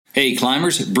Hey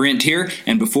climbers, Brent here,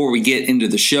 and before we get into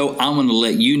the show, I want to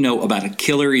let you know about a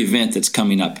killer event that's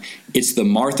coming up. It's the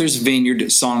Martha's Vineyard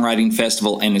Songwriting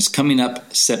Festival, and it's coming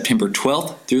up September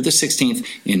 12th through the 16th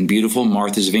in beautiful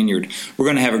Martha's Vineyard. We're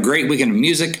going to have a great weekend of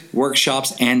music,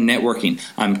 workshops, and networking.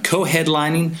 I'm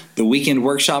co-headlining the weekend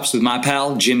workshops with my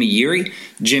pal, Jimmy Yeary.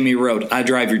 Jimmy wrote I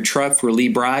Drive Your Truck for Lee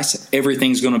Brice,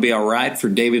 Everything's Gonna Be Alright for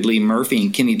David Lee Murphy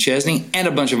and Kenny Chesney, and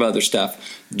a bunch of other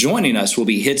stuff. Joining us will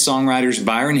be hit songwriters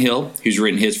Byron Hill, who's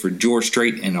written hits for George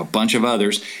Strait and a bunch of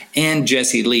others, and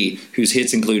Jesse Lee, whose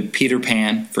hits include Peter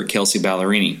Pan for Kelsey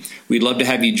Ballerini. We'd love to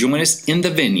have you join us in the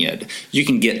vineyard. You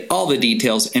can get all the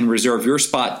details and reserve your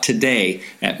spot today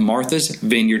at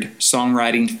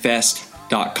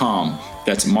marthasvineyardsongwritingfest.com.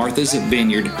 That's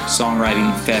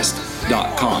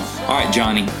marthasvineyardsongwritingfest.com. All right,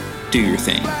 Johnny, do your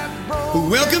thing.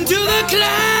 Welcome to the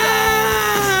climb!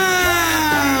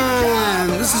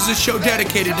 This is a show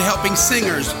dedicated to helping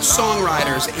singers,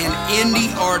 songwriters, and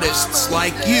indie artists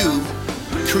like you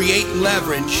create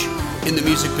leverage in the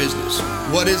music business.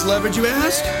 What is leverage, you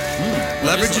ask?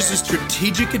 Leverage is a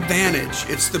strategic advantage.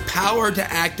 It's the power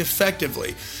to act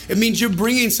effectively. It means you're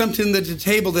bringing something to the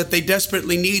table that they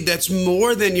desperately need that's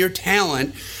more than your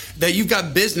talent, that you've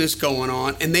got business going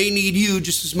on, and they need you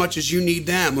just as much as you need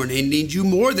them, or they need you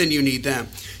more than you need them.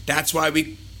 That's why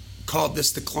we called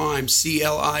this The Climb,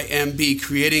 C-L-I-M-B,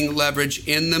 creating leverage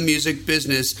in the music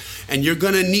business. And you're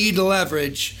going to need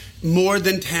leverage more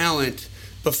than talent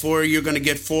before you're going to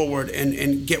get forward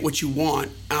and get what you want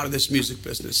out of this music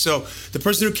business. So the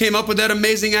person who came up with that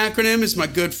amazing acronym is my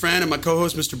good friend and my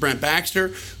co-host, Mr. Brent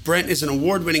Baxter. Brent is an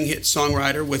award-winning hit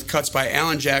songwriter with cuts by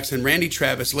Alan Jackson, Randy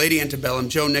Travis, Lady Antebellum,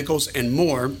 Joe Nichols, and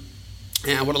more.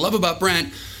 And what I love about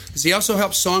Brent is he also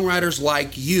helps songwriters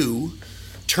like you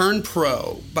turn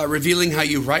pro by revealing how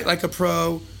you write like a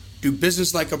pro, do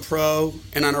business like a pro,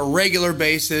 and on a regular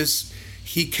basis,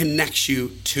 he connects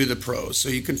you to the pros. So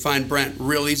you can find Brent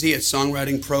real easy at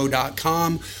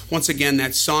songwritingpro.com. Once again,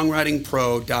 that's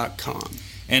songwritingpro.com.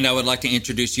 And I would like to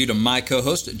introduce you to my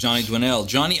co-host, Johnny Dwinell.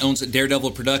 Johnny owns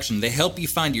Daredevil Production. They help you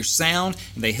find your sound,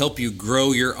 and they help you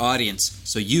grow your audience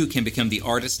so you can become the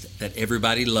artist that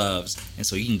everybody loves, and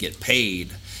so you can get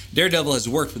paid. Daredevil has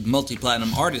worked with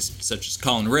multi-platinum artists such as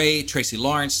Colin Ray, Tracy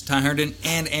Lawrence, Ty Herndon,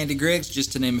 and Andy Griggs,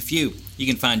 just to name a few. You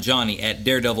can find Johnny at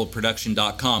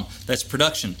daredevilproduction.com. That's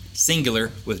production,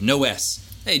 singular, with no S.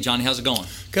 Hey, Johnny, how's it going?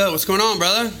 Good. What's going on,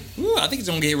 brother? Ooh, I think it's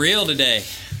going to get real today.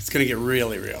 It's going to get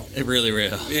really real. Really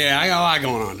real. Yeah, I got a lot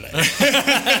going on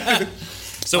today.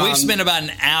 So we've spent about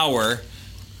an hour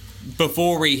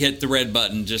before we hit the red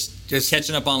button, just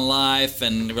catching up on life,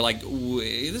 and we're like,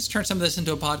 let's turn some of this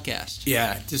into a podcast.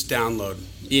 Yeah, just download.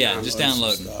 Yeah, just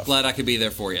download. Glad I could be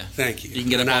there for you. Thank you. You can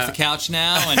get up off the couch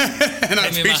now and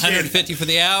pay me my $150 for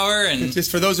the hour. And just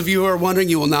for those of you who are wondering,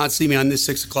 you will not see me on this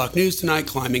 6 o'clock news tonight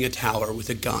climbing a tower with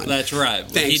a gun. That's right.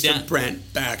 Thanks to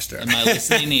Brent Baxter. And my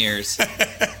listening ears.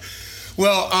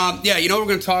 Well, yeah, you know what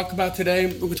we're going to talk about today?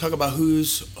 We're going to talk about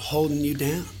who's holding you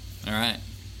down. All right.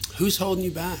 Who's holding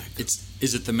you back?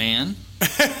 Is it the man?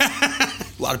 A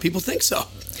lot of people think so.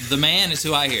 The man is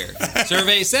who I hear.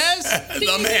 Survey says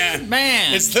the man.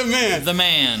 Man. It's the man. The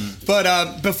man.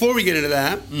 But before we get into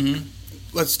that,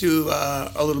 let's do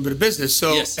a little bit of business.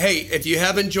 So, yes. Hey, if you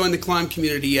haven't joined the Climb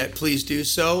community yet, please do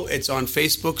so. It's on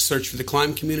Facebook. Search for the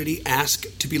Climb community. Ask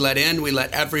to be let in. We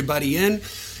let everybody in.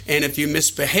 And if you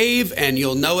misbehave, and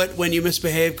you'll know it when you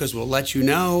misbehave because we'll let you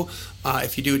know.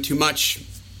 If you do it too much,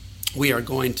 we are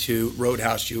going to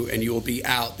roadhouse you and you will be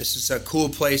out. This is a cool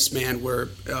place, man, where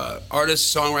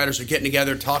artists, songwriters are getting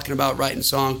together, talking about writing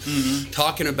songs,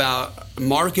 talking about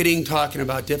marketing, talking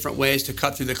about different ways to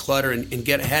cut through the clutter and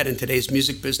get ahead in today's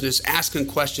music business, asking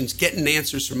questions, getting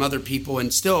answers from other people,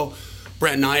 and still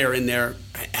Brent and I are in there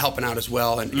helping out as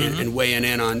well and weighing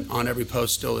in on every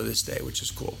post still to this day, which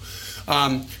is cool.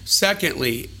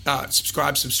 Secondly,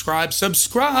 subscribe.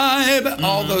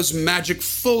 All those magic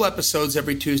full episodes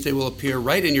every Tuesday will appear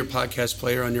right in your podcast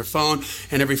player on your phone,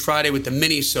 and every Friday with the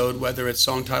mini-sode, whether it's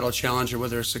Song Title Challenge or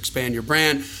whether it's Expand Your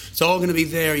Brand. It's all going to be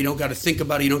there. You don't got to think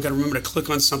about it. You don't got to remember to click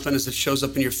on something as it shows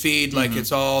up in your feed. Like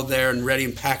it's all there and ready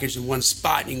and packaged in one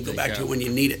spot, and you can go back to it when you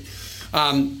need it.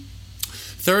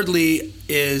 Thirdly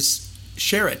is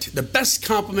share it. The best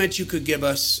compliment you could give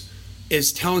us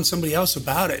is telling somebody else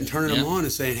about it and turning them on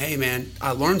and saying, hey, man,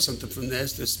 I learned something from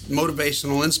this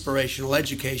motivational, inspirational,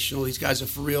 educational. These guys are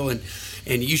for real, and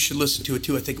you should listen to it,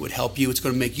 too. I think it would help you. It's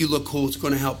going to make you look cool. It's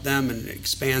going to help them, and it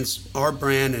expands our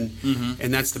brand,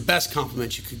 and that's the best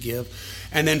compliment you could give.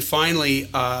 And then finally,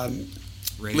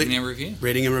 rating and review.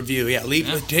 Rating and review, yeah.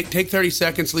 Take 30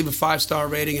 seconds, leave a 5-star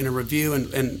rating and a review,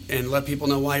 and let people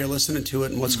know why you're listening to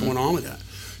it and what's going on with that.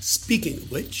 Speaking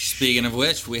of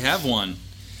which, we have one.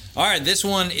 All right, this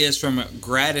one is from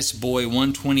Gratis Boy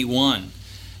 121,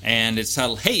 and it's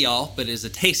titled "Hey Y'all," but it's a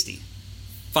tasty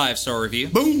 5-star review.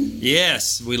 Boom!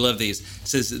 Yes, we love these. It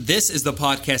says, "This is the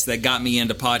podcast that got me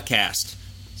into podcast."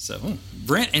 So,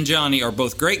 Brent and Johnny are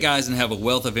both great guys and have a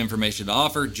wealth of information to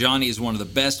offer. Johnny is one of the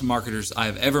best marketers I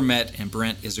have ever met, and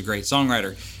Brent is a great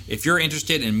songwriter. If you're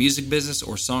interested in music business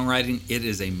or songwriting, it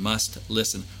is a must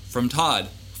listen. From Todd,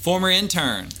 former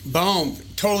intern. Boom.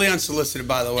 Totally unsolicited,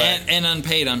 by the way. And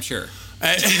unpaid, I'm sure.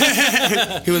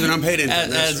 He was an unpaid intern.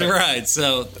 That's right.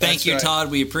 So, thank you, Todd.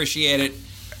 We appreciate it.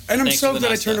 And I'm so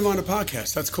glad I turned him on to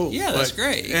podcasts. That's cool. Yeah, that's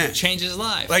great. Yeah. It changes his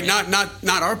life. Like, not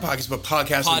our podcast, but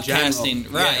podcasting in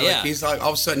general. Right, yeah. Like, he's like, all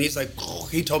of a sudden, he's like,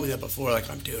 he told me that before. Like,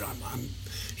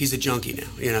 he's a junkie now,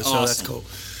 you know, so awesome. That's cool.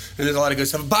 And there's a lot of good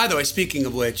stuff. By the way, speaking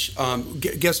of which,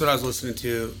 guess what I was listening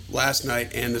to last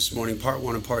night and this morning, part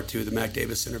 1 and part 2, the Mac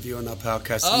Davis interview on that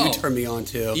podcast that you turned me on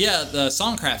to. Yeah, the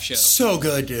Songcraft show. So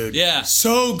good, dude. Yeah.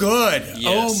 So good. Yes.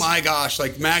 Oh, my gosh.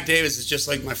 Like, Mac Davis is just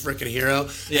like my freaking hero.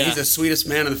 Yeah. And he's the sweetest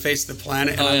man on the face of the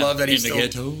planet. And I love that he's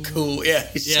so cool. Yeah,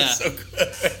 he's just so good.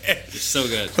 It's so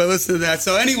good. But listen to that.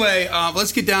 So anyway,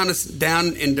 let's get down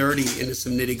and dirty into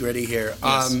some nitty gritty here.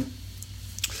 Yes.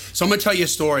 So I'm going to tell you a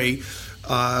story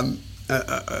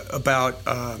about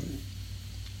a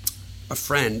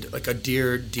friend, like a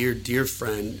dear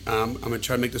friend. I'm going to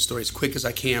try to make the story as quick as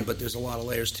I can, but there's a lot of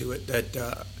layers to it that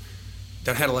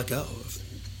I had to let go of.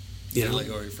 Let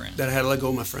go of your friend. That I had to let go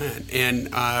of my friend.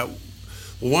 And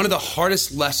one of the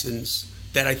hardest lessons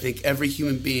that I think every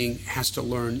human being has to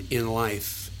learn in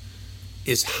life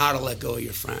is how to let go of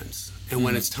your friends. And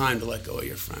when it's time to let go of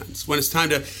your friends. When it's time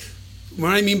to...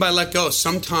 What I mean by let go,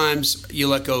 sometimes you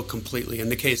let go completely. In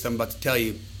the case I'm about to tell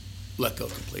you, let go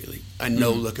completely. And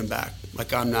no looking back.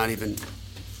 Like I'm not even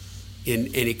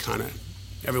in any kind of...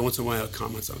 Every once in a while,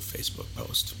 comments on a Facebook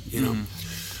post, you know.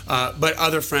 But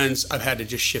other friends, I've had to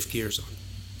just shift gears on.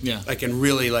 Yeah. Like, and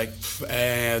really, like,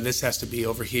 this has to be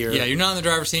over here. Yeah, you're not in the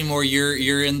driver's seat anymore.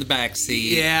 You're in the back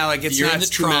seat. Yeah, like it's not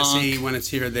too messy when it's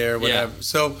here or there, whatever. Yeah.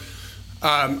 So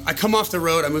I come off the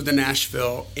road. I moved to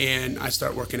Nashville, and I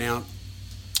start working out.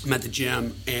 I'm at the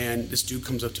gym, and this dude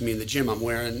comes up to me in the gym. I'm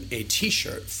wearing a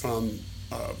T-shirt from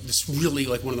this really,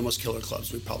 like, one of the most killer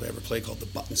clubs we probably ever played called the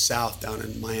Button South down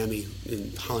in Miami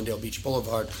in Hollandale Beach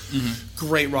Boulevard.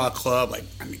 Great rock club. Like,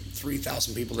 I mean,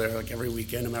 3,000 people there, like, every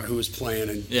weekend, no matter who was playing.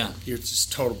 And you're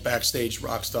just total backstage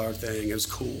rock star thing. It was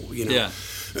cool, you know. Yeah.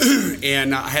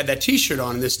 And I had that T-shirt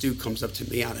on, and this dude comes up to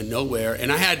me out of nowhere.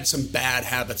 And I had some bad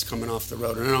habits coming off the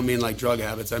road. And I don't mean, like, drug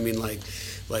habits. I mean, like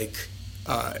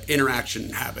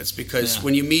interaction habits, because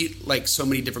when you meet like so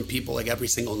many different people like every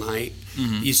single night,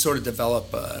 you sort of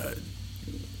develop I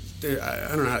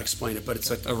don't know how to explain it, but it's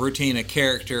like a routine, a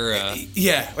character.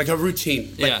 Like a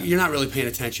routine. Like you're not really paying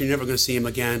attention. You're never going to see him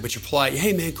again, but you're polite.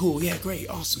 Hey man, cool. Yeah, great,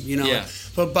 awesome. You know. Yeah.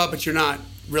 But you're not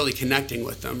really connecting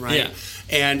with them, right? Yeah.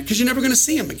 And because you're never going to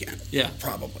see them again. Yeah.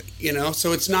 Probably. You know.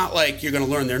 So it's not like you're going to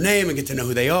learn their name and get to know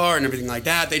who they are and everything like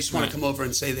that. They just want to come over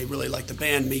and say they really like the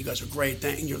band. Me, you guys are great.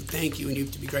 Thank you, and you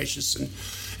have to be gracious.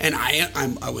 And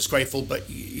I was grateful, but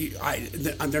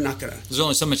they're not going to. There's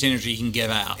only so much energy you can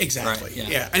give out. Exactly. Right?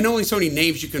 Yeah. And only so many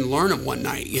names you can learn them one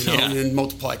night, you know, and then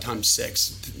multiply times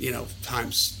 6, you know,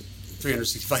 times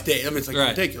 365 days. I mean, it's like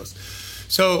ridiculous.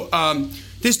 So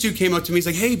this dude came up to me. He's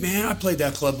like, "Hey, man, I played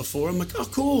that club before." I'm like, "Oh,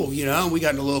 cool," you know. And we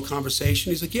got in a little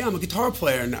conversation. He's like, "Yeah, I'm a guitar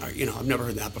player." And you know, I've never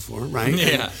heard that before, right?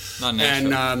 Not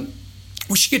naturally. And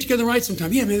we should get together and write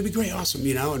sometime. Yeah, man, it'd be great, awesome,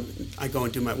 you know. And I go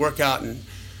and do my workout, and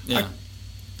I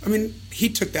mean, he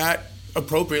took that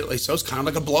appropriately, so it's kind of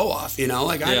like a blow off, you know.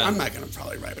 Like I'm not gonna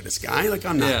probably write with this guy. Like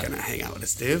I'm not gonna hang out with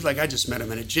this dude. Like I just met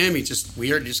him in a gym. He's just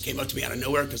weird. He just came up to me out of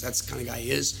nowhere because that's the kind of guy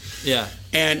he is. Yeah.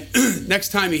 And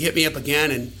next time he hit me up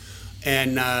again,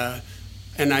 and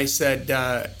I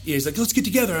said, he's like, "Let's get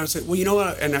together." I said, "Well, you know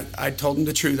what?" And I told him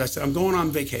the truth. I said, "I'm going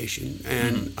on vacation,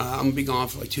 and I'm gonna be gone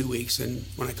for like 2 weeks. And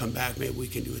when I come back, maybe we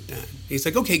can do it then." He's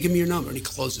like, "Okay, give me your number." And he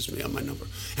closes me on my number.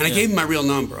 And I gave him my real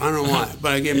number. I don't know why,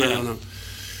 but I gave him my real number.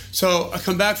 So I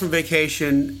come back from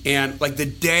vacation, and like the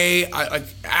day, like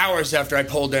hours after I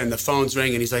pulled in, the phone's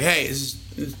ringing. He's like, "Hey, this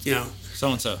is, you know,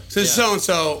 so-and-so. This is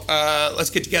so-and-so. Let's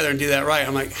get together and do that right."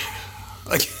 I'm like.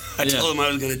 I told him I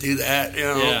was going to do that, you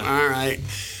know. All right.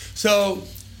 So,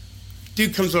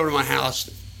 dude comes over to my house,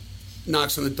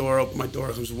 knocks on the door, opens my door,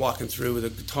 comes walking through with a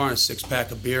guitar and a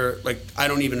 6-pack of beer. Like, I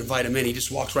don't even invite him in. He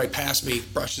just walks right past me,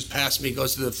 brushes past me,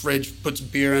 goes to the fridge, puts a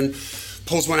beer in,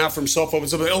 pulls one out for himself,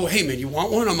 opens up, like, "Oh, hey, man, you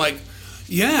want one?" I'm like,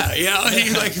 yeah.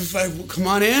 He's like, "Come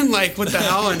on in." Like, what the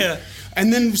hell?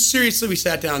 And then, seriously, we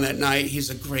sat down that night. He's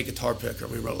a great guitar picker.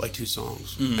 We wrote like 2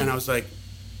 songs. And I was like,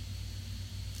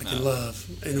 like in love,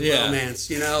 in Yeah. romance,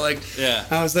 you know, like, Yeah.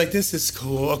 I was like, this is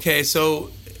cool. Okay,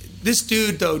 so this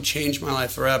dude, though, changed my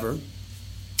life forever.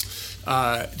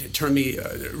 It turned me,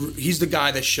 he's the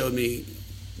guy that showed me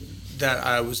that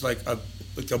I was like a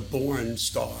born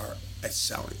star at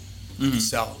selling. I could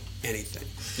sell anything.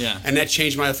 Yeah. And that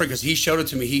changed my life because he showed it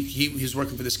to me. He was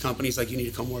working for this company. He's like, you need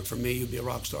to come work for me. You'll be a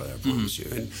rock star there, I promise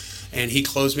you. And he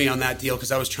closed me on that deal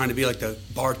because I was trying to be like the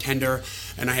bartender,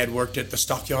 and I had worked at the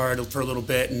Stockyard for a little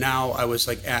bit, and now I was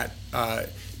like at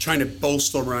trying to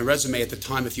bolster my resume. At the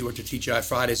time, if you worked at TGI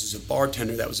Fridays as a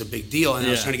bartender, that was a big deal. And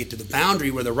I was trying to get to the Boundary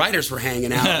where the writers were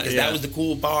hanging out because that was the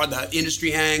cool bar, the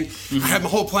industry hang. I had my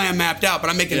whole plan mapped out,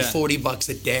 but I'm making $40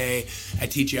 a day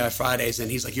at TGI Fridays. And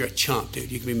he's like, you're a chump,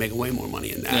 dude. You can be making way more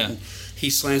money than that. Yeah. And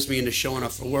he slams me into showing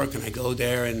up for work, and I go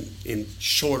there, and in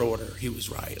short order, he was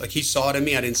right. Like, he saw it in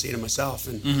me. I didn't see it in myself.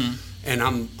 And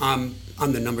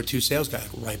I'm the number 2 sales guy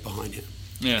right behind him.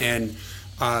 Yeah.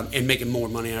 And making more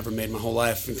money than I ever made in my whole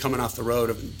life. And coming off the road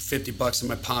of $50 in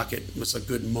my pocket was a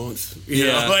good month. You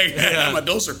know, like, my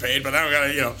bills are paid, but I don't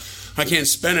gotta, you know, I can't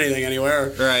spend anything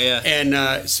anywhere. Right, yeah. And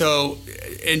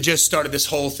and just started this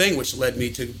whole thing, which led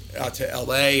me out to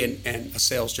LA and a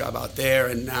sales job out there.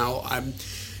 And now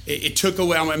it took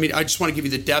away, I mean, I just want to give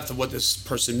you the depth of what this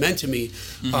person meant to me.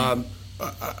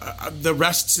 The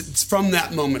rest, from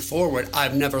that moment forward,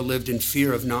 I've never lived in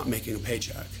fear of not making a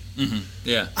paycheck.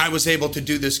 Yeah, I was able to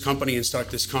do this company and start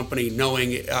this company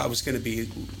knowing I was going to be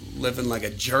living like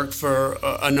a jerk for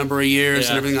a number of years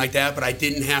and everything like that, but I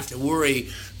didn't have to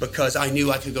worry because I knew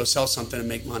I could go sell something and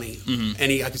make money.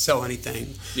 I could sell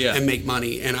anything and make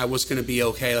money, and I was going to be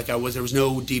okay. Like, there was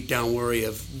no deep down worry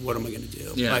of what am I going to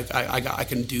do. Like, I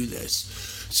can do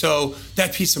this. So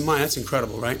that peace of mind, that's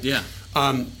incredible, right? Yeah.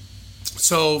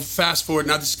 So fast forward,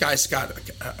 now this guy's got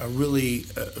a really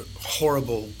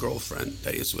horrible girlfriend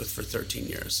that he was with for 13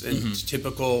 years. And it's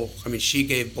typical, I mean, she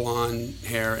gave blonde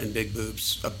hair and big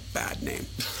boobs a bad name.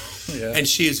 And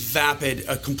she is vapid,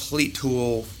 a complete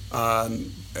tool,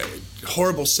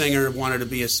 horrible singer, wanted to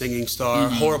be a singing star,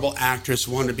 horrible actress,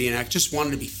 wanted to be an actress, just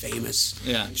wanted to be famous.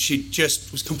 Yeah. She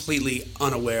just was completely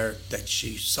unaware that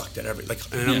she sucked at everything.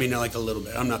 Like, and I don't mean that like a little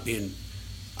bit. I'm not being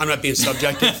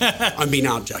subjective. I'm being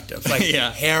objective. Like,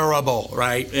 terrible,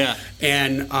 right? Yeah.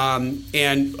 And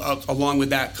along with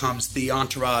that comes the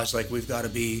entourage. Like, we've got to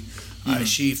be.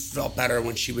 She felt better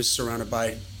when she was surrounded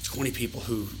by 20 people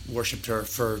who worshipped her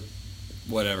for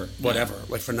whatever,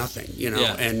 like for nothing, you know.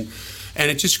 Yeah. And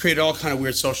it just created all kind of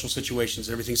weird social situations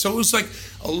and everything. So it was like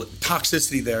a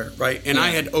toxicity there, right? And I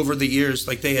had, over the years,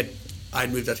 like,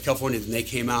 I'd moved out to California, and they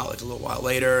came out like a little while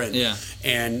later, and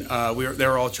they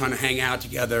were all trying to hang out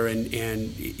together, and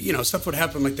you know, stuff would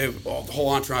happen, like the whole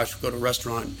entourage would go to a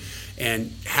restaurant,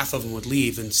 and half of them would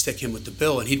leave and stick him with the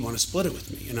bill, and he'd want to split it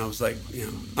with me, and I was like, you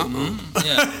know,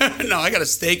 no, I got a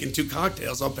steak and 2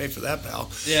 cocktails, I'll pay for that, pal.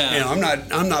 Yeah, you know,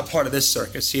 I'm not part of this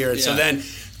circus here. And so then,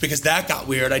 because that got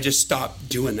weird, I just stopped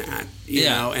doing that, you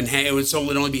know, and it would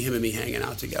only be him and me hanging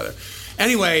out together.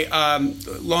 Anyway,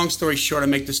 long story short, I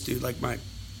make this dude like my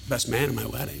best man at my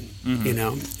wedding, you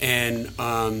know, and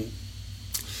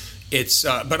it's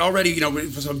but already, you know,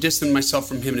 so I'm distancing myself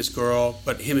from him and his girl,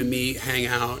 but him and me hang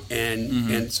out,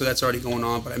 and so that's already going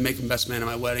on. But I make him best man at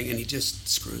my wedding, and he just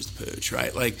screws the pooch,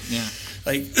 right? Like,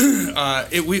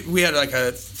 we had like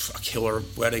a killer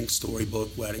wedding,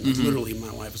 storybook wedding. Literally,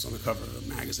 my wife was on the cover of a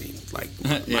magazine, like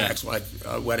my ex-wife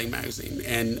wedding magazine,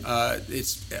 and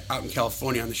it's out in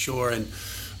California on the shore. And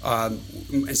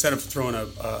instead of throwing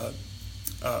a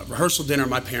rehearsal dinner,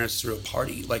 my parents threw a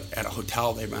party, like at a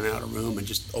hotel. They ran out a room and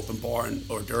just open bar and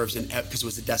hors d'oeuvres, because it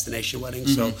was a destination wedding.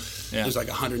 So there's like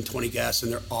 120 guests,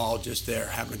 and they're all just there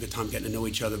having a good time, getting to know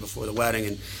each other before the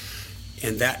wedding.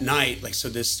 And that night, like, so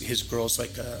his girl's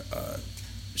like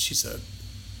she's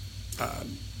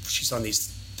on these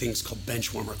things called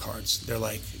bench warmer cards. They're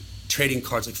like trading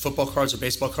cards, like football cards or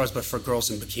baseball cards, but for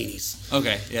girls in bikinis.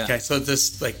 Okay, yeah. Okay, so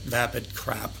this like vapid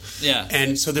crap. Yeah.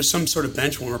 And so there's some sort of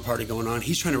bench warmer party going on.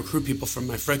 He's trying to recruit people from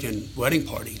my frickin' wedding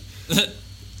party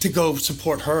to go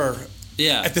support her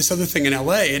at this other thing in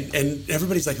LA. And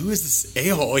everybody's like, who is this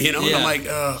a-hole, you know? And I'm like,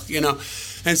 ugh, you know.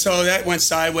 And so that went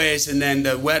sideways, and then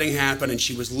the wedding happened, and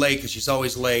she was late because she's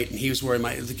always late, and he was worried.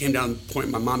 It came down to the point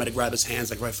my mom had to grab his hands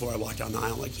like right before I walked down the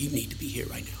aisle, like, you need to be here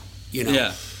right now, you know?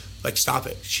 Yeah. Like, stop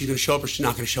it. She's going to show up or she's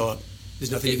not going to show up. There's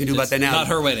nothing you can do about that now. Not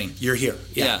her wedding. You're here.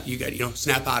 Yeah. You got,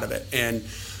 snap out of it. And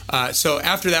so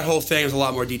after that whole thing, there's a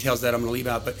lot more details that I'm going to leave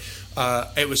out, but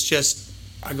it was just,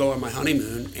 I go on my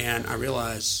honeymoon, and I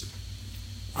realize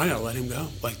I gotta let him go.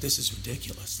 Like, this is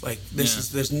ridiculous. Like,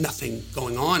 there's nothing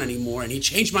going on anymore. And he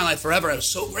changed my life forever. I was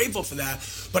so grateful for that.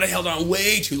 But I held on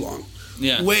way too long.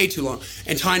 Yeah. Way too long.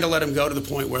 And trying to let him go to the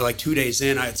point where, like, 2 days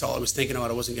in, that's all I was thinking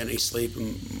about. I wasn't getting any sleep.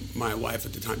 And my wife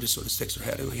at the time just sort of sticks her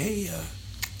head in, like, hey,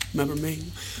 remember me?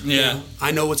 Yeah. You know,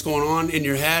 I know what's going on in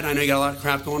your head. I know you got a lot of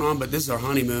crap going on, but this is our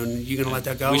honeymoon. You going to let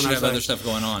that go? We should and I was have like, other stuff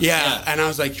going on. Yeah. And I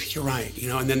was like, you're right. You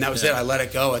know, and then that was it. I let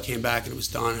it go. I came back, and it was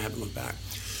done. I haven't looked back.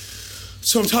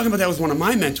 So I'm talking about that with one of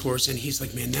my mentors, and he's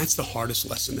like, man, that's the hardest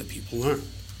lesson that people learn,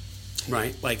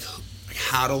 right? Like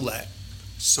how to let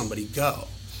somebody go,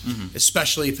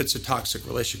 especially if it's a toxic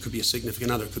relationship. It could be a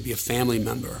significant other, it could be a family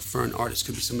member. For an artist,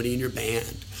 could be somebody in your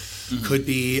band, could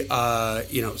be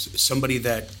somebody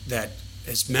that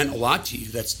has meant a lot to you,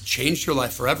 that's changed your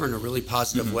life forever in a really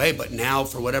positive way, but now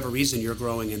for whatever reason you're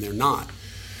growing and they're not.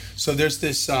 So there's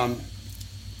this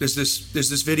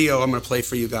video I'm going to play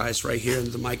for you guys right here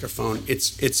in the microphone. I'm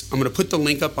going to put the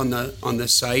link up on the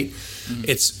site.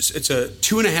 It's a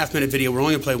 2.5 minute video. We're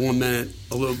only going to play 1 minute,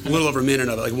 a little over a minute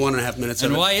of it, like 1.5 minutes.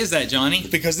 And why is that, Johnny?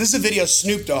 Because this is a video of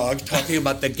Snoop Dogg talking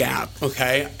about the gap.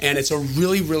 Okay, and it's a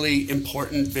really, really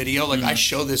important video. Like I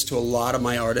show this to a lot of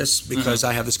my artists because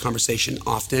I have this conversation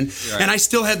often, and I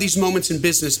still have these moments in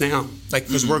business now, like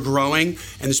because we're growing,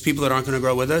 and there's people that aren't going to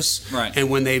grow with us, right? And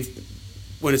when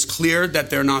it's clear that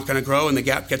they're not going to grow and the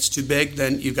gap gets too big,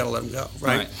 then you've got to let them go,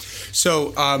 right?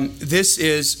 So this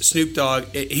is Snoop Dogg.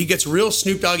 He gets real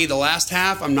Snoop Doggy the last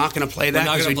half. I'm not going to play that. We're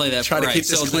not going to play that. Try to keep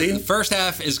this clean. The first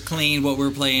half is clean, what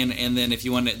we're playing, and then if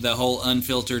you want the whole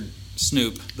unfiltered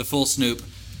Snoop, the full Snoop,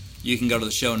 you can go to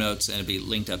the show notes and it'll be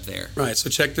linked up there. Right, so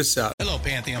check this out. Hello,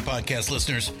 Pantheon Podcast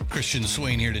listeners. Christian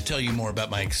Swain here to tell you more about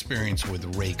my experience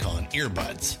with Raycon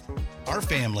earbuds. Our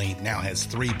family now has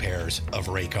 3 pairs of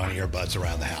Raycon earbuds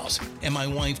around the house, and my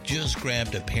wife just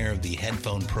grabbed a pair of the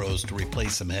Headphone Pros to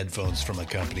replace some headphones from a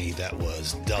company that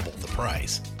was double the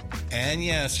price. And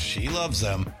yes, she loves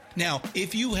them. Now,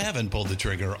 if you haven't pulled the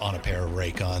trigger on a pair of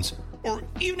Raycons, or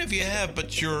even if you have,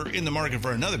 but you're in the market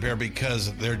for another pair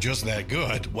because they're just that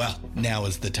good, well, now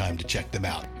is the time to check them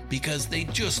out because they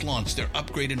just launched their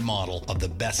upgraded model of the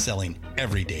best-selling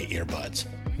everyday earbuds.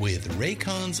 With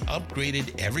Raycon's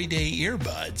upgraded everyday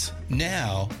earbuds,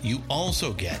 now you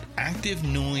also get active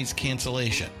noise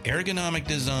cancellation, ergonomic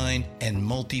design, and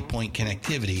multi-point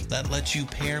connectivity that lets you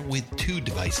pair with 2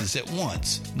 devices at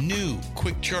once. New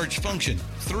quick charge function,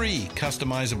 3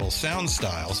 customizable sound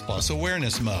styles, plus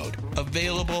awareness mode.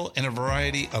 Available in a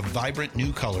variety of vibrant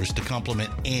new colors to complement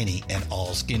any and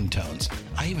all skin tones.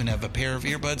 I even have a pair of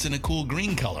earbuds in a cool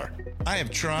green color. I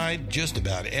have tried just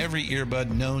about every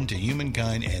earbud known to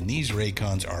humankind, and these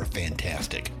Raycons are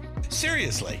fantastic.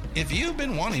 Seriously, if you've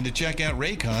been wanting to check out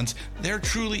Raycons, there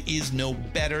truly is no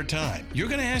better time. You're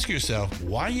going to ask yourself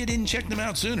why you didn't check them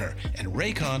out sooner, and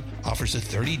Raycon offers a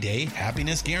 30-day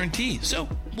happiness guarantee. So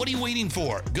what are you waiting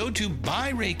for? Go to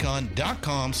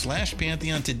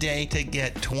buyraycon.com/Pantheon today to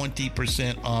get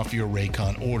 20% off your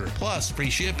Raycon order, plus free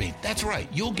shipping. That's right,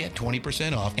 you'll get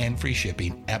 20% off and free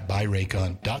shipping at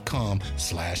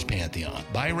buyraycon.com/Pantheon.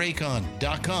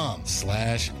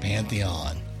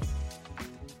 buyraycon.com/Pantheon.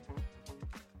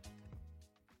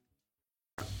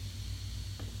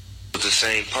 The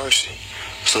same person,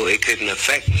 so it couldn't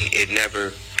affect me. It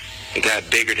got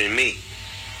bigger than me.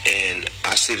 And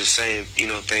I see the same,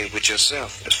 things with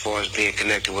yourself as far as being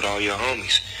connected with all your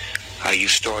homies. How you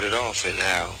started off and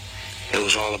how it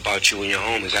was all about you and your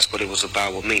homies. That's what it was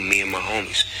about with me and my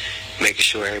homies. Making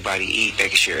sure everybody eat,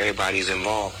 making sure everybody's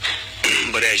involved.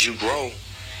 But as you grow,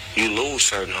 you lose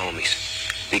certain homies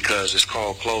because it's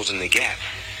called closing the gap.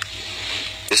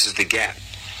 This is the gap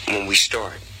when we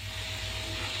start.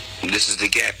 This is the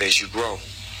gap as you grow.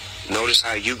 Notice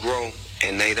how you grow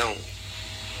and they don't.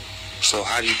 So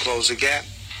how do you close the gap?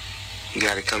 You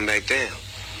got to come back down.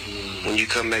 When you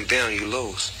come back down, you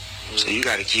lose. So you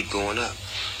got to keep going up.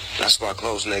 That's why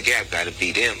closing that gap got to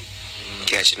be them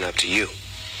catching up to you.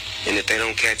 And if they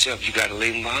don't catch up, you got to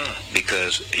leave them behind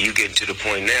because you getting to the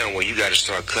point now where you got to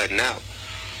start cutting out.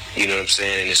 You know what I'm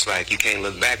saying? And it's like you can't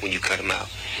look back when you cut them out.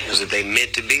 Because if they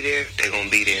meant to be there, they're going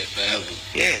to be there forever.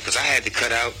 Yeah, because I had to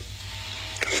cut out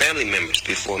family members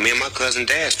before. Me and my cousin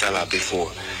Daz fell out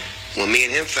before. When me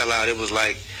and him fell out, it was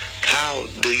like, how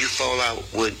do you fall out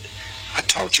with, I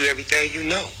taught you everything you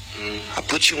know. I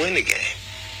put you in the game.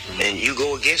 And you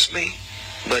go against me.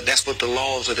 But that's what the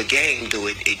laws of the game do.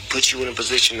 It puts you in a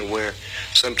position to where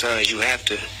sometimes you have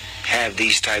to have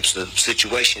these types of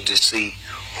situations to see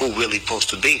who really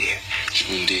supposed to be there.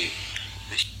 Indeed.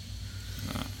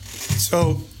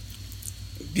 So,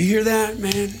 do you hear that,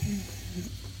 man?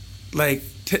 Like,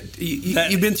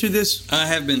 you've been through this? I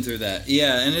have been through that,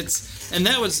 yeah, and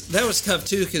that was tough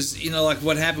too because like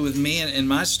what happened with me and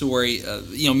my story,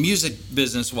 music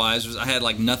business wise was I had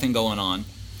like nothing going on,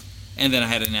 And then I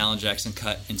had an Alan Jackson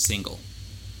cut and single.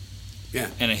 Yeah.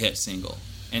 And a hit single.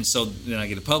 And so then I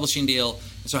get a publishing deal.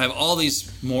 And so I have all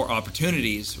these more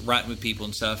opportunities writing with people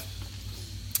and stuff.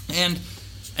 And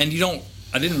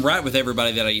I didn't write with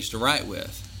everybody that I used to write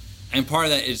with. And part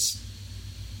of that is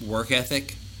work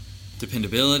ethic,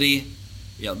 dependability,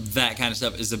 that kind of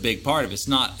stuff is a big part of it. It's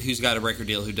not who's got a record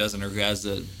deal, who doesn't, or who has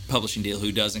a publishing deal,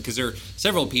 who doesn't. Because there are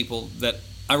several people that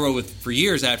I wrote with for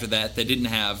years after that didn't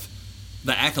have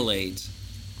the accolades,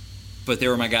 but they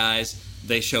were my guys.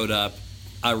 They showed up.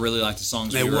 I really liked the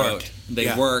songs we wrote.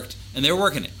 They worked, and they were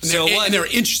working it. And they were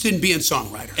interested in being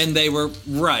songwriters. And they were,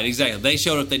 right, exactly. They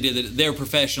showed up, they did it. They were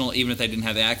professional, even if they didn't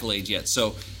have the accolades yet.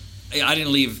 So I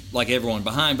didn't leave like everyone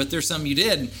behind, but there's some you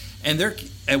did. And there,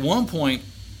 at one point,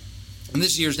 and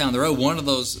this year's down the road, one of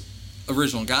those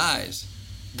original guys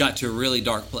got to a really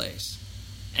dark place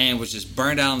and was just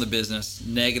burned out on the business,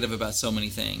 negative about so many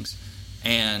things.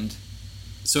 And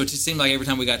so it just seemed like every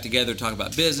time we got together to talk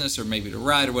about business or maybe to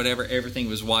write or whatever, everything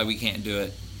was why we can't do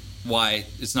it, why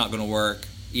it's not going to work.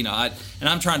 And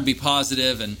I'm trying to be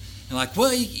positive and like,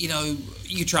 well,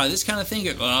 you try this kind of thing.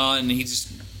 And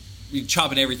he's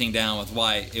chopping everything down with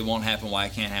why it won't happen, why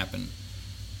it can't happen.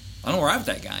 I don't ride with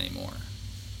that guy anymore.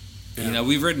 Yeah.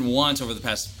 We've written once over the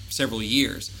past several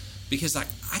years because I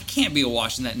can't be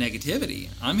awash in that negativity.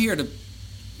 I'm here to,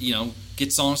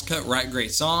 get songs cut, write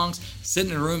great songs.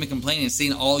 Sitting in a room and complaining and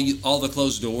seeing all the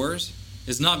closed doors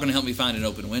is not going to help me find an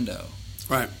open window.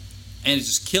 Right. And it's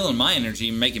just killing my energy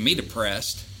and making me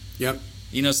depressed. Yep.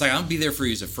 It's like I'll be there for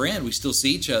you as a friend. We still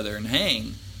see each other and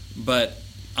hang, but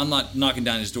I'm not knocking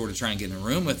down his door to try and get in a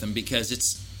room with him because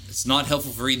it's not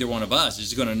helpful for either one of us. It's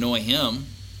just going to annoy him.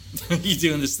 He's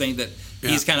doing this thing that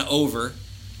he's kind of over,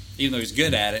 even though he's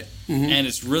good at it, and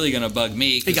it's really going to bug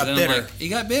me. He got bitter. He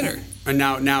got bitter, and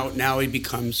now he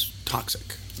becomes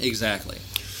toxic. Exactly,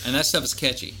 and that stuff is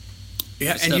catchy.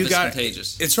 Yeah, that and you got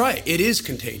contagious. It's right. It is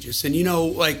contagious, and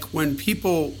like when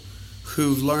people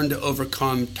who've learned to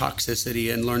overcome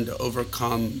toxicity and learn to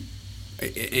overcome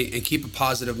and keep a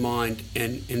positive mind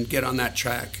and get on that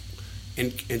track.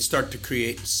 And start to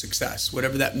create success,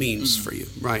 whatever that means for you,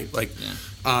 right? But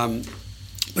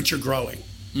you're growing.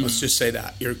 Let's just say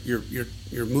that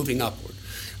you're moving upward.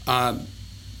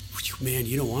 Man,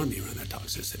 you don't want to be around that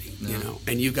toxicity,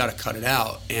 and you got to cut it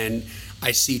out. And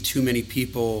I see too many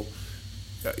people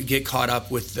get caught up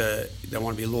with they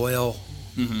want to be loyal.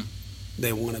 Mm-hmm.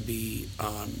 They want to be.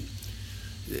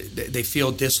 They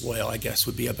feel disloyal, I guess,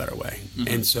 would be a better way,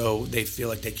 and so they feel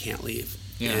like they can't leave.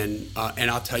 Yeah. And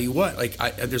I'll tell you what,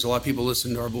 there's a lot of people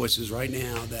listening to our voices right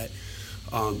now that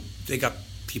they got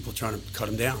people trying to cut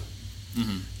them down,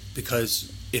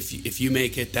 because if you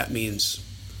make it, that means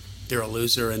they're a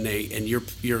loser, and you're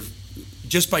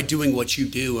just by doing what you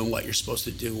do and what you're supposed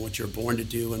to do and what you're born to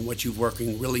do and what you're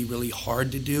working really, really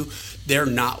hard to do, they're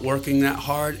not working that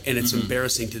hard, and it's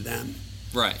embarrassing to them.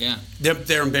 Right. Yeah.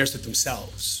 They're embarrassed at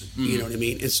themselves. You know what I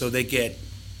mean? And so they get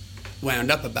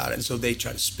wound up about it, and so they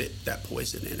try to spit that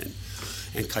poison in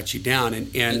and cut you down.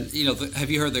 And have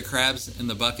you heard the crabs in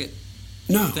the bucket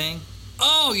thing?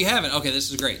 Oh, you haven't? Okay, this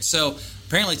is great. So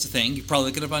apparently it's a thing. You probably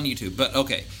look it up on YouTube. But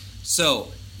okay,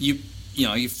 so you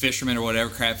fishermen or whatever,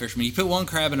 crab fishermen, you put one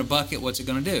crab in a bucket, what's it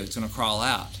going to do? It's going to crawl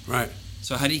out. Right.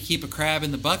 So how do you keep a crab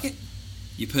in the bucket?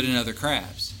 You put in other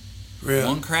crabs. Really?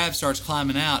 One crab starts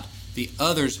climbing out. The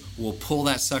others will pull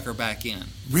that sucker back in.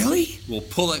 Really? Will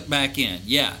pull it back in,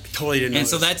 yeah. Totally didn't know. And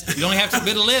so you only have to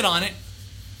put a lid on it.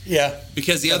 Yeah.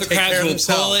 Because the other crabs will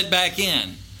pull it back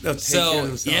in. They'll take care of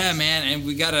themselves. Yeah, man, and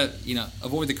we gotta,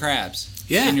 avoid the crabs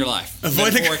in your life.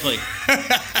 Avoid metaphorically.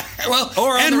 Well,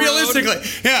 or on and the realistically, road,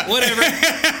 yeah, whatever.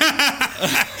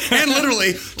 And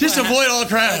literally, just avoid all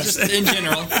crabs. Just in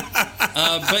general.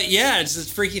 But yeah, it's this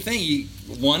freaky thing. You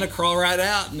want to crawl right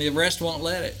out, and the rest won't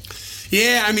let it.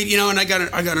 Yeah, I mean, and I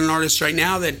got an artist right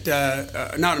now that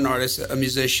not an artist, a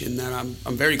musician that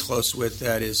I'm very close with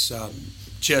that is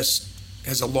just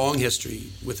has a long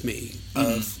history with me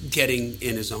of getting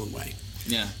in his own way.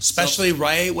 Yeah, especially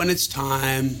right when it's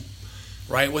time,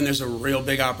 right when there's a real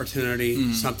big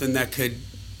opportunity, something that could,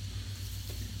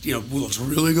 looks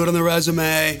really good on the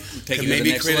resume, could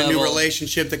maybe create a new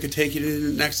relationship that could take you to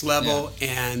the next level,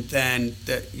 and then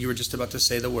that you were just about to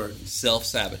say the word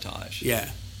self-sabotage. Yeah.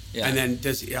 Yeah. And then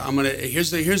here's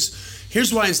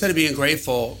why instead of being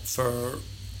grateful for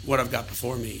what I've got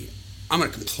before me, I'm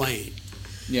gonna complain.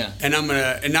 Yeah. And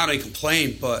and not only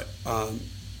complain, but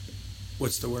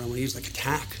what's the word I'm gonna use? Like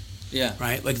attack. Yeah.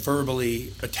 Right? Like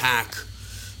verbally attack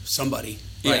somebody.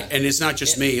 Right. Yeah. And it's not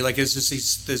just me. Like it's just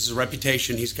this is a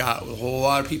reputation he's got with a whole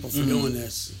lot of people for doing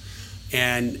this.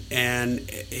 And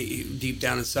deep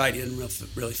down inside, he didn't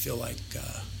really feel like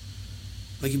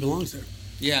like he belongs there.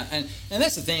 Yeah, and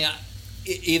that's the thing.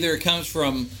 Either it comes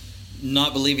from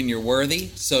not believing you're worthy,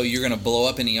 so you're going to blow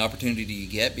up any opportunity you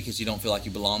get because you don't feel like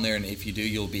you belong there, and if you do,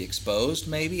 you'll be exposed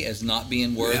maybe as not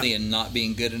being worthy and not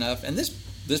being good enough. And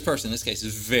this person in this case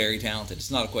is very talented. It's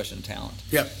not a question of talent.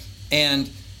 Yeah. And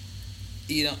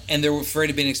and they're afraid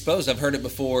of being exposed. I've heard it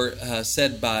before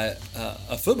said by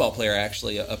a football player,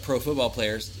 actually, a pro football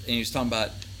player, and he was talking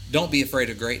about don't be afraid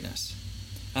of greatness.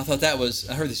 I heard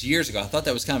this years ago. I thought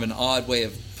that was kind of an odd way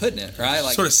of putting it, right?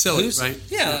 Like, sort of silly, right?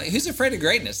 Yeah, like, who's afraid of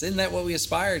greatness? Isn't that what we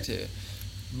aspire to?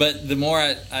 But the more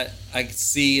I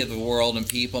see of the world and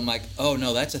people, I'm like, oh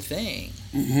no, that's a thing.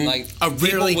 Mm-hmm. Like a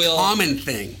really common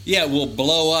thing. Yeah, will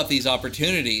blow up these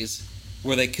opportunities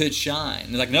where they could shine.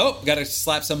 They're like, nope, got to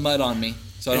slap some mud on me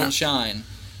so I don't shine.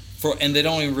 And they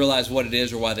don't even realize what it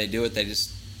is or why they do it. They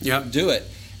just do it.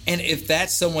 And if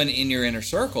that's someone in your inner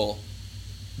circle,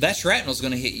 that shrapnel's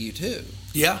going to hit you too.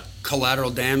 Yeah, collateral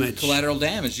damage.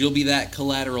 You'll be that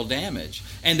collateral damage.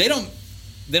 And they don't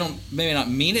maybe not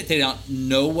mean it. They don't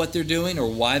know what they're doing or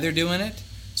why they're doing it.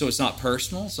 So it's not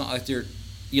personal. It's not like they're,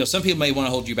 some people may want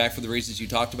to hold you back for the reasons you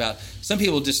talked about. Some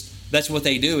people just, that's what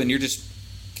they do, and you're just,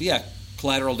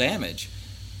 collateral damage.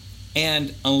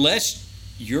 And unless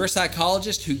you're a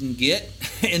psychologist who can get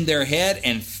in their head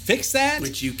and fix that,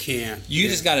 which you can't, you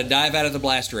just got to dive out of the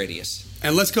blast radius.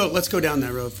 And let's go down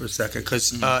that road for a second,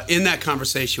 because in that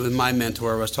conversation with my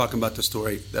mentor, I was talking about the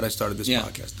story that I started this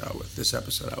podcast out with, this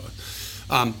episode out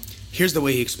with. Here's the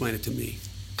way he explained it to me,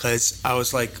 because I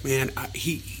was like, man,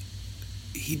 he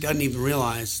doesn't even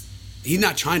realize he's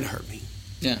not trying to hurt me.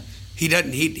 Yeah, he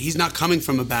doesn't. He's not coming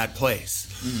from a bad place.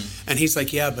 Mm-hmm. And he's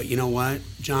like, yeah, but you know what,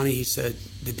 Johnny? He said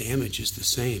the damage is the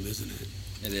same, isn't it?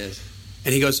 It is.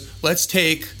 And he goes, let's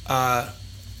take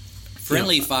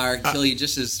friendly fire kill you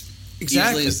just as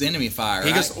easily as the enemy fire.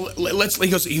 He right?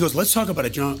 goes, let's talk about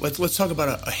let's talk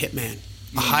about a hitman,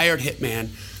 a hired hitman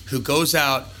who goes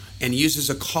out and uses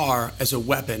a car as a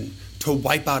weapon to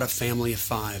wipe out a family of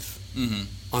 5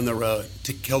 on the road,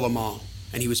 to kill them all,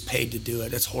 and he was paid to do it.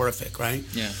 That's horrific, right?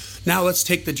 Yeah. Now let's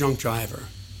take the drunk driver,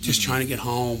 just trying to get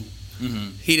home.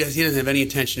 Mm-hmm. He doesn't have any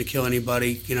intention to kill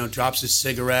anybody. Drops his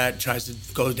cigarette, tries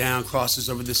to go down, crosses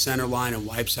over the center line, and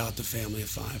wipes out the family of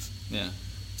 5. Yeah.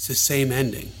 It's the same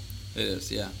ending. It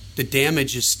is, yeah. The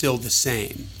damage is still the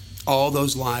same. All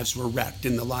those lives were wrecked,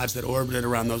 and the lives that orbited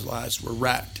around those lives were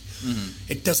wrecked.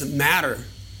 Mm-hmm. It doesn't matter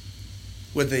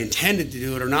whether they intended to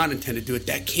do it or not intended to do it.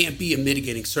 That can't be a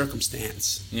mitigating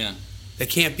circumstance. Yeah. That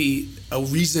can't be a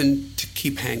reason to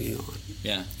keep hanging on.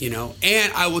 Yeah.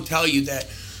 And I will tell you that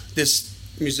this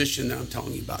musician that I'm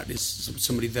telling you about is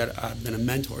somebody that I've been a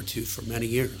mentor to for many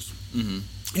years. Mm-hmm.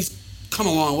 He's come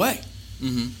a long way.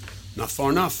 Mm-hmm. Not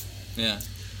far enough. Yeah.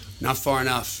 Not far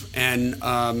enough, and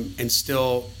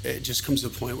still it just comes to a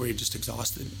point where you're just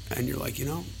exhausted, and you're like,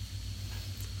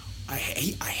 I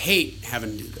hate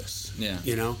having to do this. Yeah.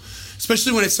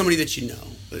 Especially when it's somebody that you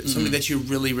know, somebody that you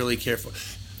really, really care for.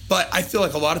 But I feel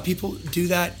like a lot of people do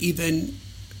that. Even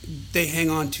they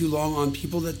hang on too long on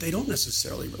people that they don't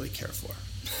necessarily really care for.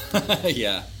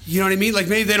 Yeah. You know what I mean? Like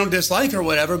maybe they don't dislike or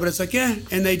whatever, but it's like, and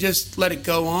they just let it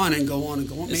go on and go on and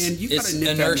go on. Man, you got to nip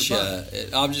inertia. that in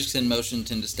the bud. Objects in motion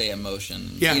tend to stay in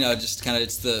motion. Yeah. Just kind of,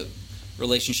 it's the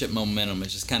relationship momentum.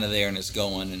 It's just kind of there and it's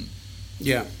going, and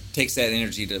takes that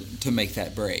energy to make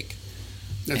that break.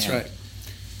 That's right.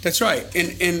 That's right.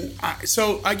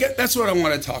 So I get that's what I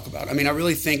want to talk about. I mean, I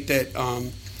really think that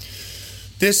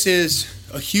this is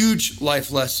a huge life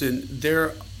lesson.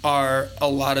 There are a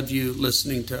lot of you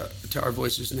listening to our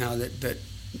voices now that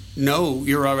know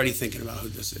you're already thinking about who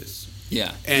this is.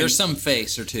 Yeah. And there's some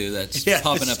face or two that's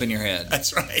popping up in your head.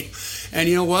 That's right. And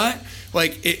you know what?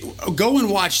 Go and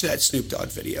watch that Snoop Dogg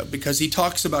video, because he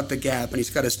talks about the gap, and he's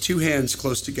got his 2 hands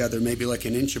close together, maybe like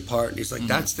an inch apart, and he's like,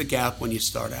 that's the gap when you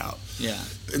start out. Yeah.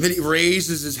 And then he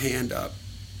raises his hand up,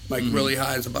 really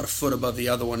high, it's about a foot above the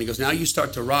other one. He goes, now you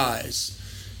start to rise.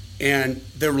 And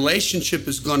the relationship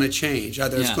is going to change.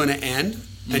 Either it's going to end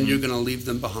and you're going to leave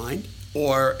them behind,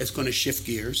 or it's going to shift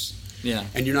gears. Yeah.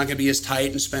 And you're not going to be as tight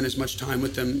and spend as much time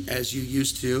with them as you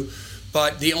used to.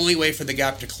 But the only way for the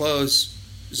gap to close,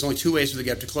 there's only 2 ways for the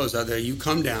gap to close. Either you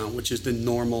come down, which is the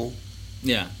normal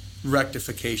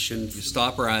rectification. You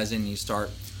stop rising, you start,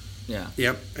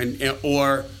 Yep.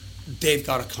 Or they've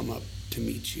got to come up to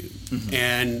meet you. Mm-hmm.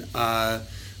 And,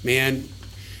 man,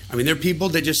 I mean, there are people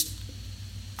that just,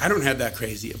 I don't have that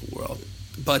crazy of a world,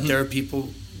 but there are people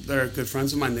that are good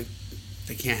friends of mine that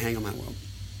they can't hang on my world.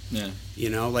 Yeah.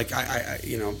 Like I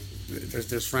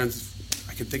there's friends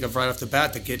I can think of right off the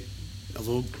bat that get a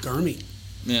little gurmy.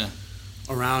 Yeah.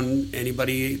 Around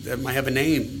anybody that might have a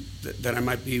name that I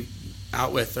might be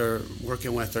out with or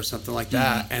working with or something like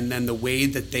that, and then the way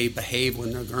that they behave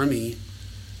when they're grimy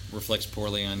reflects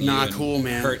poorly on you. Not cool,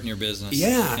 man. Hurting your business.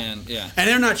 Yeah. And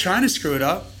they're not trying to screw it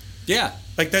up. Yeah.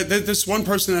 Like this one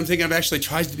person that I'm thinking of actually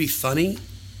tries to be funny.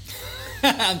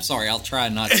 I'm sorry, I'll try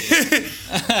not to.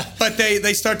 But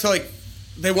they start to like,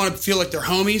 they want to feel like they're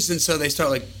homies, and so they start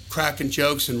like cracking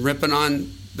jokes and ripping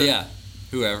on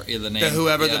whoever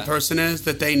the person is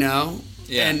that they know.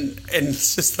 Yeah. And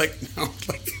it's just like, no,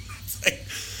 like, it's like,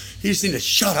 you just need to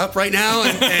shut up right now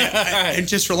and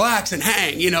just relax and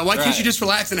hang. You know, why can't you just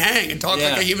relax and hang and talk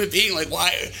like a human being? Like,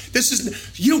 why?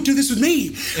 You don't do this with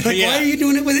me. Like, why are you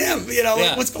doing it with him? You know,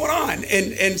 like, what's going on?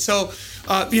 And so,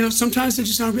 you know, sometimes they're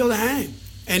just not able to hang.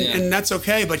 And that's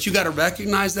okay, but you got to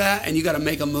recognize that, and you got to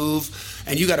make a move,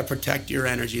 and you got to protect your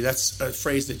energy. That's a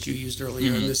phrase that you used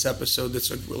earlier in this episode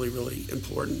that's really, really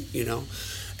important, you know.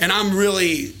 And I'm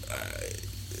really...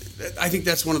 I think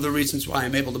that's one of the reasons why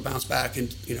I'm able to bounce back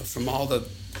and, you know, from all the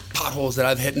potholes that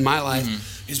I've hit in my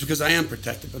life is because I am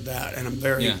protective of that, and I'm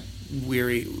very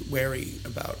wary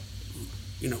about,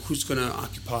 you know, who's going to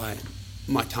occupy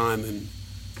my time and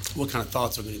what kind of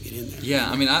thoughts are going to get in there. Yeah,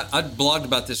 I mean, I blogged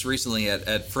about this recently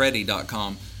at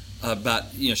Freddie.com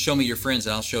about, you know, show me your friends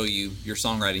and I'll show you your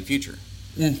songwriting future.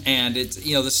 And it's,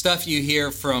 you know, the stuff you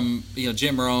hear from, you know,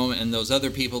 Jim Rome and those other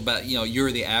people about, you know, you're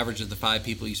the average of the 5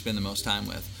 people you spend the most time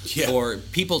with. Yeah. Or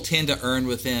people tend to earn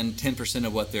within 10%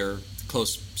 of what their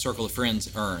close circle of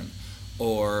friends earn.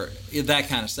 Or that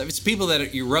kind of stuff. It's people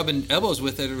that you're rubbing elbows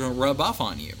with that are going to rub off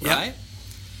on you, right?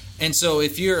 And so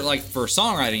if you're, like, for a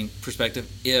songwriting perspective,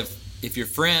 if your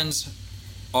friends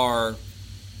are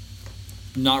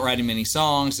not writing many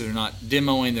songs, they're not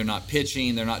demoing, they're not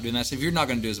pitching, they're not doing that stuff, you're not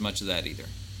going to do as much of that either.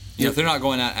 You know, if they're not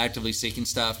going out actively seeking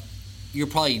stuff, you're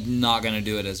probably not going to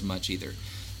do it as much either.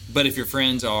 But if your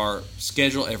friends are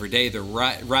scheduled every day, they're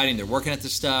writing, they're working at the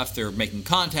stuff, they're making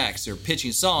contacts, they're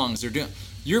pitching songs,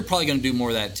 you're probably going to do more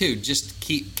of that too. Just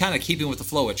keeping with the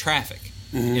flow of traffic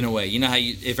in a way. You know how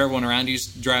if everyone around you's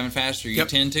driving faster, you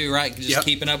tend to, right? Just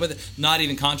keeping up with it, not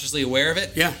even consciously aware of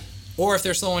it. Yeah. Or if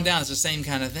they're slowing down, it's the same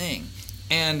kind of thing.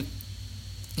 And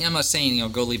you know, I'm not saying, you know,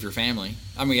 go leave your family.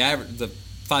 I mean, the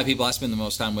 5 people I spend the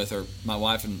most time with are my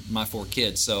wife and my 4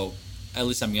 kids, so at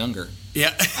least I'm younger.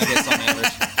 Yeah. I guess on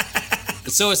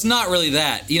average. So it's not really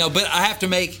that, you know. But I have to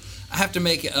make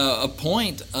a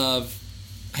point of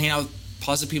hanging out with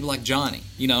positive people like Johnny,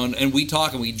 you know, and we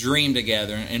talk and we dream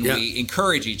together and we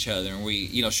encourage each other and we,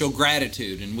 you know, show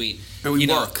gratitude and we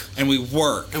work and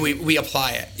we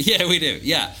apply it. Yeah, we do.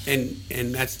 Yeah, and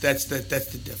that's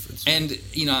the difference. And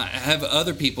you know, I have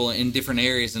other people in different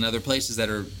areas and other places that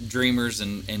are dreamers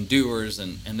and doers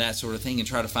and that sort of thing, and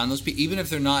try to find those people, even if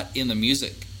they're not in the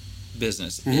music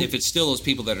business. If it's still those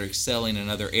people that are excelling in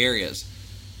other areas,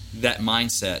 that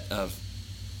mindset of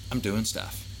I'm doing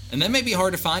stuff. And that may be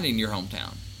hard to find in your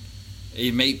hometown.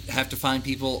 You may have to find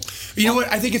people. You know what?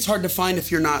 I think it's hard to find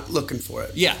if you're not looking for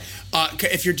it. Yeah.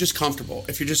 If you're just comfortable.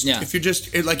 If you're just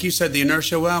like you said, the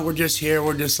inertia. Well, we're just here.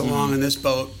 We're just along in this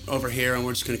boat over here, and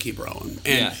we're just going to keep rowing.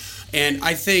 And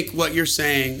I think what you're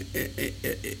saying,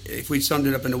 if we summed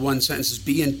it up into one sentence, is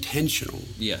be intentional.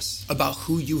 Yes. About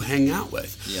who you hang out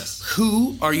with. Yes.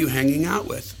 Who are you hanging out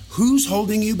with? Who's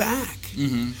holding you back?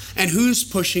 And who's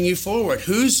pushing you forward?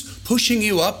 Who's pushing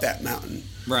you up that mountain?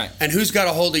 Right. And who's got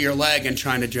a hold of your leg and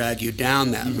trying to drag you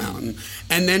down that mountain?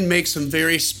 And then make some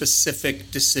very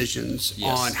specific decisions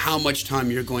on how much time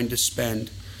you're going to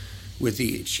spend with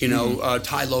each. You know,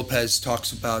 Ty Lopez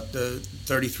talks about the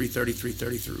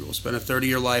 33-33-33 rule. Spend a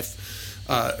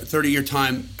 30-year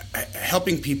time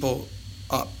helping people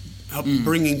up,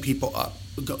 bringing people up.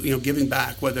 You know, giving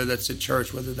back, whether that's at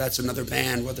church, whether that's another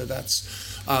band, whether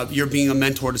that's you're being a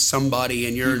mentor to somebody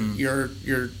and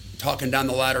you're talking down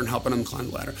the ladder and helping them climb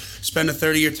the ladder. Spend a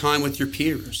 30-year time with your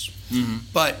peers,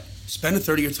 but spend a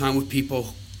 30-year time with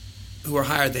people who are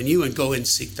higher than you and go and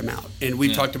seek them out. And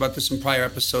we've talked about this in prior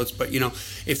episodes, but you know,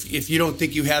 if you don't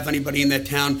think you have anybody in that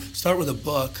town, start with a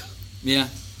book. Yeah.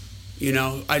 You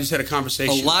know, I just had a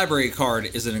conversation. A library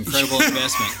card is an incredible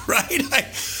investment. Right.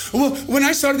 Well, when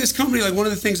I started this company, like one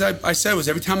of the things I said was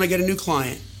every time I get a new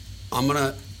client, I'm going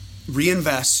to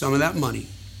reinvest some of that money,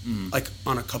 like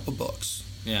on a couple books.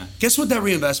 Yeah. Guess what that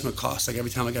reinvestment costs? Like every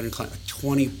time I got a new client, like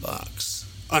 $20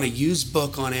 on a used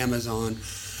book on Amazon.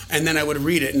 And then I would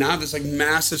read it. And now I have this like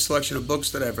massive selection of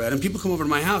books that I've read. And people come over to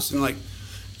my house and like,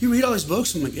 you read all these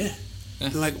books? I'm like, yeah.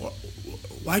 They're like,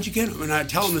 why'd you get them? And I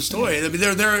tell them the story. I mean,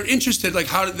 they're interested, like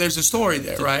how there's a story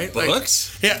there, right?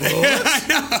 Books? Like, yeah.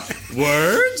 Books?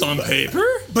 Words on paper?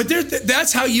 But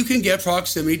that's how you can get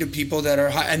proximity to people that are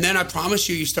high. And then I promise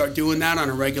you start doing that on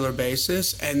a regular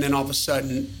basis. And then all of a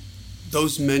sudden,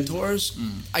 those mentors,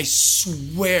 I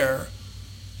swear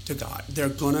to God, they're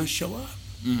going to show up.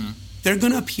 They're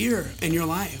going to appear in your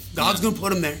life. God's going to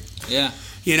put them there. Yeah.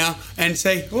 You know, and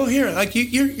say, well, here, like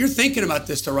you're thinking about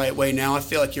this the right way now. I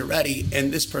feel like you're ready,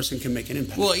 and this person can make an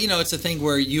impact. Well, you know, it's a thing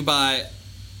where you buy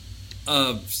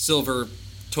a silver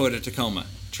Toyota Tacoma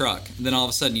truck, and then all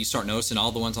of a sudden you start noticing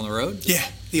all the ones on the road. Yeah,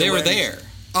 they were there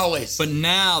always. But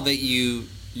now that you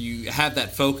have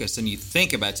that focus and you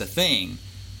think about it's a thing,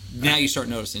 now you start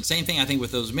noticing. Same thing, I think,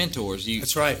 with those mentors.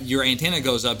 That's right. Your antenna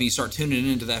goes up and you start tuning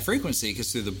into that frequency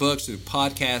because through the books, through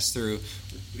podcasts, through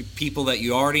people that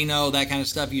you already know, that kind of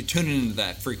stuff, you tune into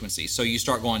that frequency. So you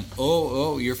start going,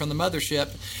 oh, you're from the mothership.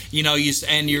 You know, you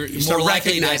more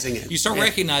likely recognizing it. You start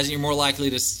recognizing you're more likely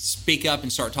to speak up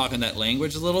and start talking that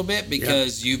language a little bit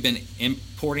because you've been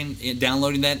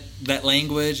downloading that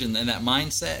language and that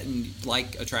mindset, and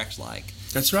like attracts like.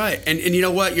 That's right. And you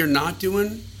know what you're not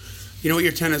doing? You know what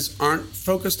your antennas aren't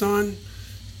focused on?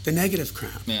 The negative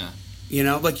crap. Yeah. You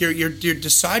know, like you're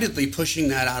decidedly pushing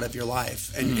that out of your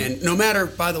life, and no matter,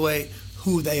 by the way,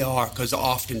 who they are, because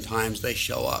oftentimes they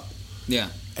show up,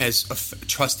 as a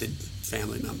trusted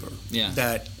family member,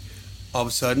 that all of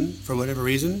a sudden, for whatever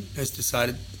reason, has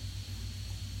decided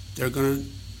they're gonna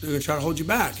try to hold you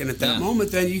back, and at that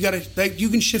moment, then you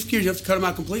can shift gears. You have to cut them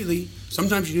out completely.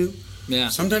 Sometimes you do. Yeah.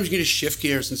 Sometimes you can just shift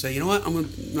gears and say, you know what, I'm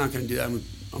not going to do that. I'm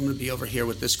going to be over here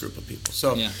with this group of people.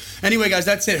 So anyway, guys,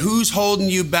 that's it. Who's holding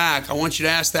you back? I want you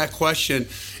to ask that question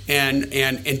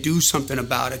and do something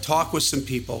about it. Talk with some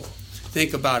people.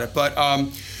 Think about it. But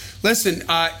listen,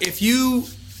 if you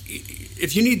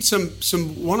need some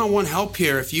one-on-one help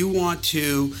here, if you want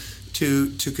to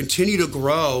continue to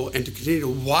grow and to continue to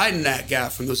widen that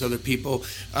gap from those other people,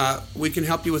 we can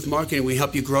help you with marketing. We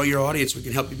help you grow your audience. We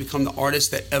can help you become the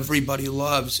artist that everybody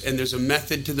loves. And there's a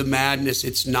method to the madness.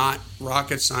 It's not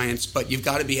rocket science, but you've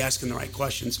got to be asking the right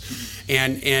questions.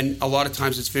 And a lot of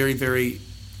times it's very, very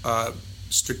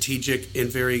strategic and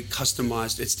very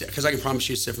customized. It's because I can promise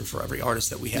you it's different for every artist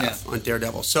that we have on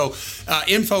Daredevil. So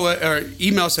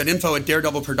email us at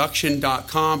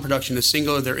info@daredevilproduction.com. Production is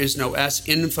singular. There is no S.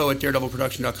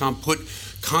 info@daredevilproduction.com. Put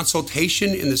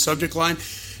consultation in the subject line.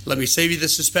 Let me save you the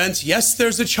suspense. Yes,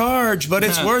 there's a charge, but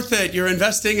it's worth it. You're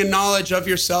investing in knowledge of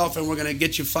yourself, and we're going to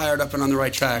get you fired up and on the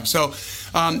right track. So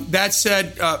that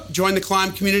said, join the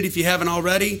Climb community if you haven't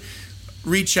already.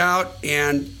 Reach out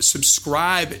and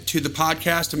subscribe to the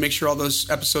podcast and make sure all those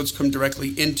episodes come directly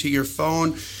into your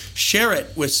phone. Share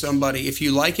it with somebody. If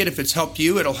you like it, if it's helped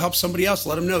you, it'll help somebody else.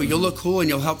 Let them know. You'll look cool and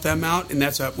you'll help them out, and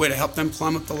that's a way to help them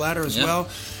climb up the ladder as well.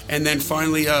 And then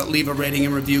finally, leave a rating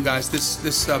and review, guys. This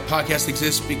podcast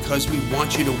exists because we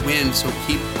want you to win, so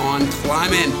keep on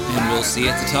climbing. And we'll see you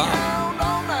at the top.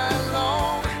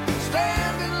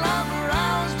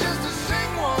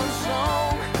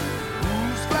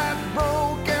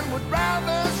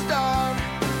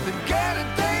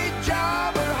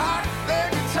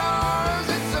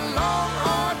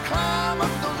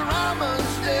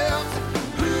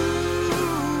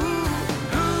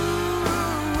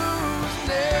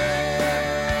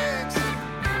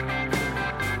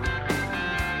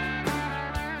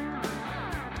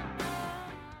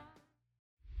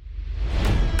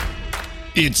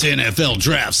 It's NFL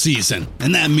draft season,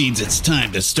 and that means it's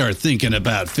time to start thinking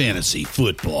about fantasy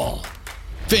football.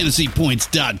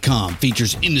 FantasyPoints.com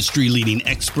features industry-leading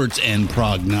experts and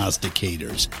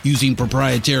prognosticators using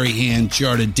proprietary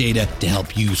hand-charted data to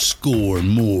help you score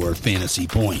more fantasy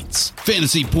points.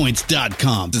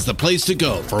 FantasyPoints.com is the place to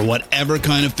go for whatever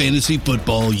kind of fantasy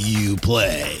football you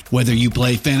play. Whether you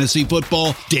play fantasy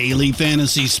football, daily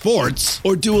fantasy sports,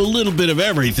 or do a little bit of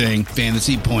everything,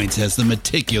 Fantasy Points has the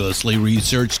meticulously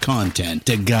researched content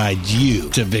to guide you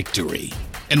to victory.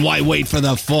 And why wait for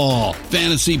the fall?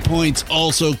 Fantasy Points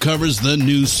also covers the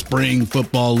new spring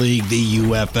football league, the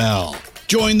UFL.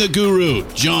 Join the guru,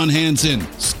 John Hansen,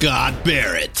 Scott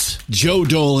Barrett, Joe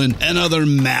Dolan, and other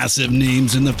massive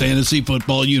names in the fantasy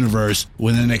football universe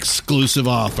with an exclusive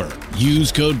offer.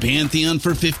 Use code Pantheon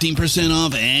for 15%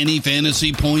 off any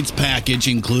Fantasy Points package,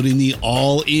 including the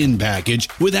all-in package,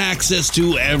 with access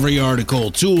to every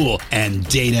article, tool, and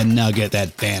data nugget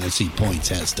that Fantasy Points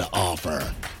has to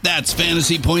offer. That's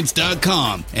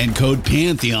FantasyPoints.com and code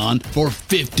Pantheon for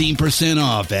 15%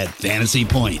 off at Fantasy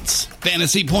Points.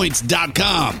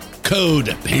 FantasyPoints.com,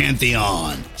 code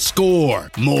Pantheon.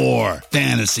 Score more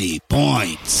fantasy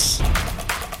points.